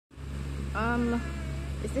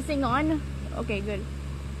Is this thing on? Okay, good.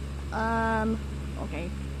 Okay.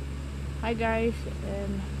 Hi guys,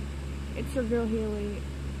 it's your girl Haley.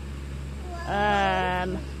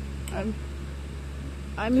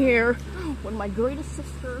 I'm here with my greatest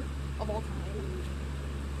sister of all time.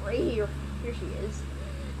 Right here. Here she is.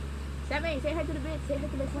 Sammy, say hi to the bits. Say hi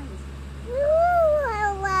to my friends.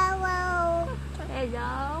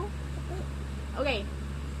 Hello. Okay.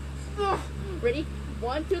 Ready?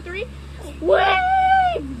 1, 2, 3. Way!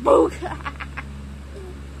 Boom!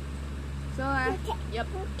 So, yep.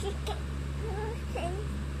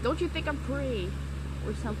 Don't you think I'm pretty?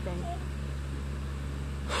 Or something?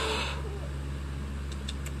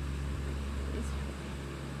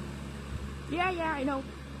 Yeah, I know.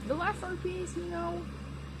 The last art piece, you know.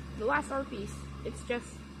 The last art piece. It's just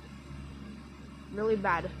really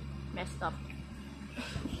bad. Messed up.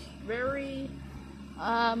 Very,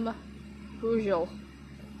 crucial.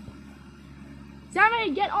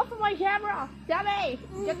 Sammy, get off of my camera! Sammy,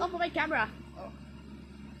 get off of my camera! Oh.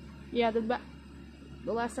 Yeah, the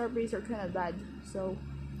last art piece are kind of bad, so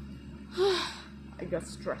I got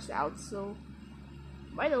stressed out. So,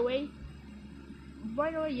 by the way,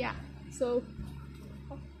 yeah. So,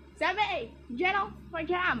 Sammy, get off my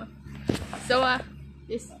cam. So,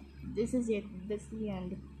 this is it. This is the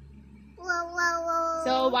end.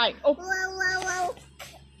 So, bye. Oh,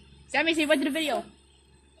 Sammy, say bye to the video.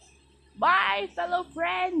 Bye, fellow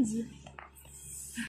friends.